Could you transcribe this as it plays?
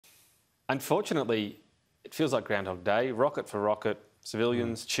Unfortunately, it feels like Groundhog Day, rocket for rocket,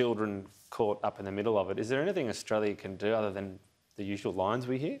 civilians, children caught up in the middle of it. Is there anything Australia can do other than the usual lines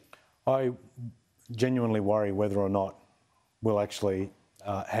we hear? I genuinely worry whether or not we'll actually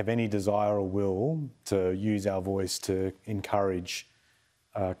have any desire or will to use our voice to encourage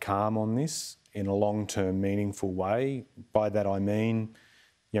calm on this in a long-term, meaningful way. By that I mean,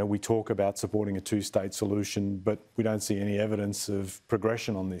 we talk about supporting a two-state solution, but we don't see any evidence of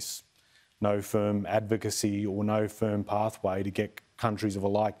progression on this. No firm advocacy or no firm pathway to get countries of a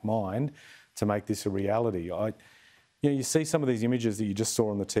like mind to make this a reality. You see some of these images that you just saw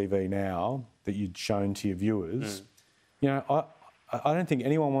on the TV now that you'd shown to your viewers. I don't think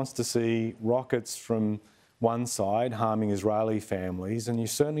anyone wants to see rockets from one side harming Israeli families, and you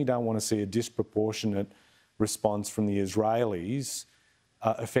certainly don't want to see a disproportionate response from the Israelis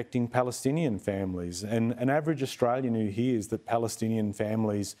affecting Palestinian families. And an average Australian who hears that Palestinian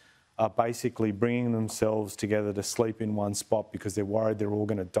families are basically bringing themselves together to sleep in one spot because they're worried they're all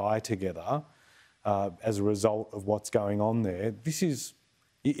going to die together as a result of what's going on there. This is,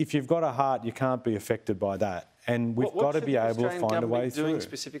 if you've got a heart, you can't be affected by that. And we've got to be able to find a way through. What should the doing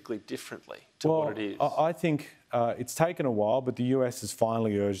specifically differently to what it is? I think it's taken a while, but the US has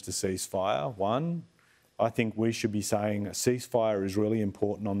finally urged a ceasefire. One, I think we should be saying a ceasefire is really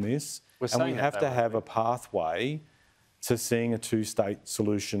important on this. And we have to have a pathway to seeing a two-state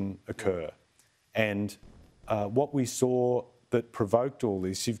solution occur. And what we saw that provoked all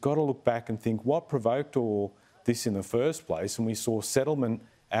this, you've got to look back and think what provoked all this in the first place. And we saw settlement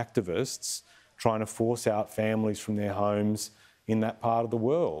activists trying to force out families from their homes in that part of the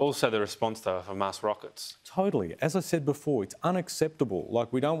world. Also the response to Hamas rockets. Totally. As I said before, it's unacceptable.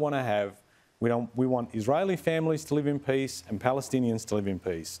 Like, we don't want to have, we want Israeli families to live in peace and Palestinians to live in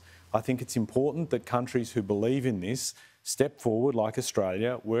peace. I think it's important that countries who believe in this step forward, like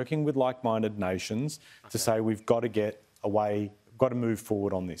Australia, working with like-minded nations to say we've got to get away, got to move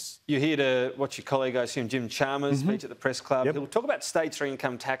forward on this. You're here to watch your colleague, I assume, Jim Chalmers, speech at the Press Club. He'll talk about states'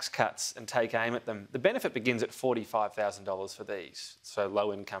 income tax cuts and take aim at them. The benefit begins at $45,000 for these, so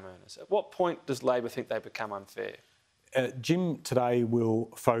low-income earners. At what point does Labor think they become unfair? Jim today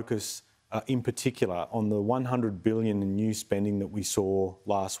will focus in particular on the $100 billion in new spending that we saw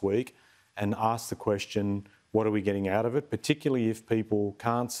last week and ask the question, what are we getting out of it, particularly if people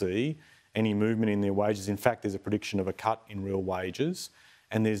can't see any movement in their wages. In fact, there's a prediction of a cut in real wages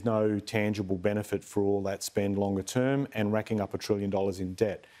and there's no tangible benefit for all that spend longer term and racking up $1 trillion in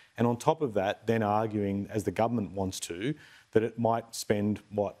debt. And on top of that, then arguing, as the government wants to, that it might spend,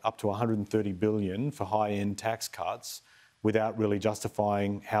 up to $130 billion for high-end tax cuts without really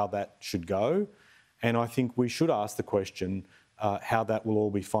justifying how that should go. And I think we should ask the question how that will all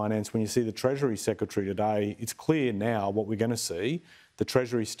be financed. When you see the Treasury Secretary today, it's clear now what we're going to see. The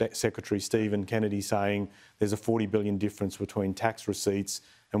Treasury Secretary, Stephen Kennedy, saying there's a $40 billion difference between tax receipts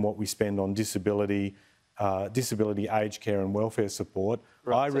and what we spend on disability, aged care and welfare support.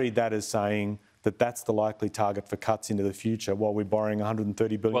 Right. I read that as saying that that's the likely target for cuts into the future while we're borrowing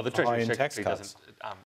 $130 billion for high-end tax cuts. Doesn't